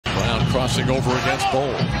crossing over against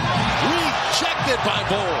Bowl. Rejected by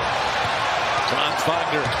Bowl. Franz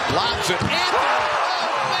Wagner lobs it. Anthony!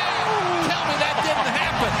 Oh, man! Tell me that didn't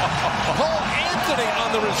happen. Cole Anthony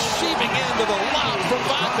on the receiving end of the lob from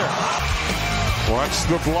Wagner. Watch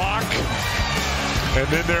the block. And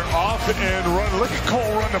then they're off and run. Look at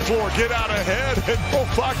Cole run the floor, get out ahead, and Mo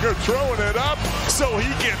Wagner throwing it up so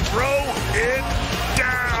he can throw it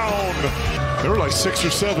down. There were like 6 or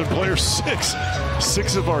 7 players,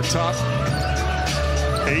 six of our top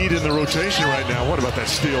 8 in the rotation right now. What about that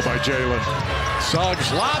steal by Jalen?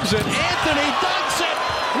 Suggs lobs it, Anthony dunks it,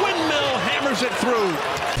 windmill hammers it through.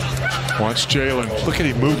 Watch Jalen, look at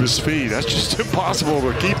him move his feet. That's just impossible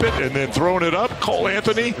to keep it, and then throwing it up. Cole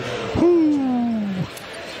Anthony, whoo.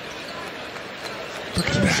 Look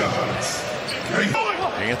at that.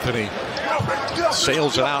 Anthony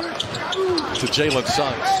sails it out to Jalen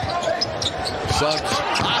Suggs. Suggs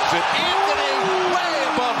lobs it. Anthony way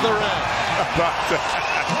above the rim. How about that?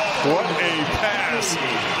 What a pass.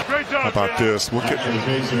 Great job. How about this? Look at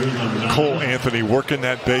Cole Anthony working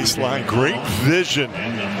that baseline. Great vision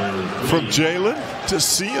from Jalen to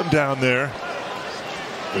see him down there.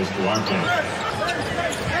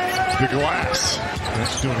 The glass.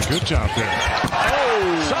 That's doing a good job there.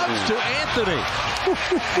 Oh, Suggs to Anthony.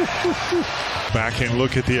 Back and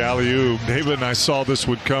look at the alley-oop. David and I saw this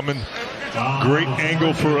one coming. Great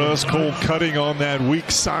angle for us. Cole cutting on that weak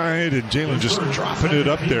side, and Jalen just dropping it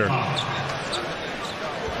up there.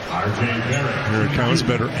 Here it comes,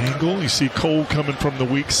 better angle. You see Cole coming from the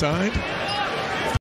weak side.